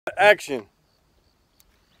Action.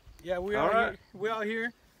 Yeah, we out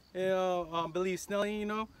here in believe Snelling, you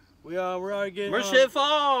know. We're out getting Merced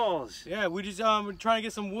Falls. Yeah, we just trying to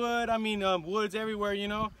get some wood. I mean, wood's everywhere, you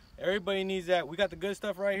know. Everybody needs that. We got the good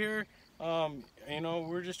stuff right here. You know,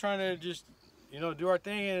 we're just trying to do our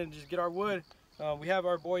thing and just get our wood. We have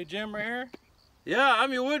our boy Jim right here. Yeah,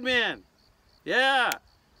 I'm your woodman. Yeah,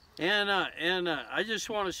 and I just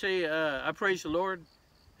want to say I praise the Lord,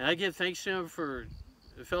 and I give thanks to Him for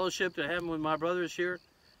the fellowship that I have with my brothers here,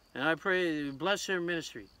 and I pray bless their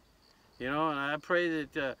ministry, you know, and I pray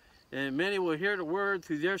that many will hear the word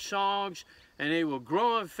through their songs, and they will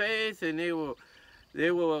grow in faith, and they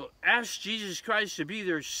will ask Jesus Christ to be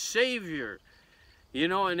their Savior, you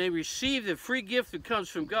know, and they receive the free gift that comes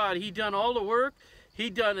from God. He done all the work.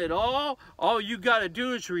 He done it all. All you got to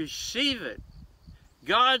do is receive it.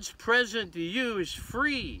 God's present to you is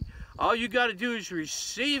free. All you got to do is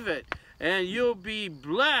receive it, and you'll be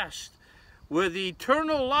blessed with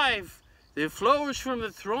eternal life that flows from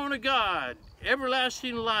the throne of God,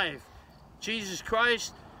 everlasting life. Jesus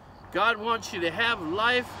Christ, God wants you to have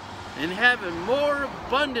life and have it more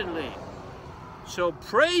abundantly. So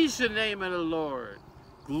praise the name of the Lord.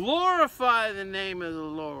 Glorify the name of the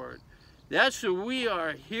Lord. That's what we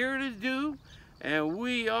are here to do, and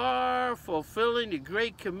we are fulfilling the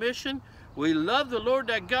Great Commission. We love the Lord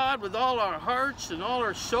thy God with all our hearts and all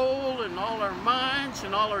our soul and all our minds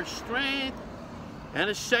and all our strength. And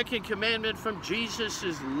the second commandment from Jesus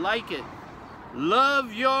is like it.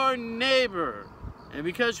 Love your neighbor. And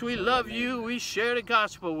because we love you, we share the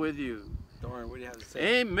gospel with you. Dorian, what do you have to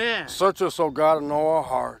say? Amen. Search us, O God, and know our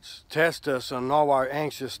hearts. Test us and know our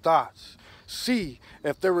anxious thoughts. See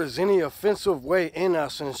if there is any offensive way in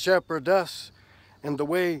us, and shepherd us in the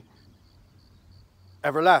way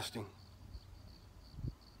everlasting.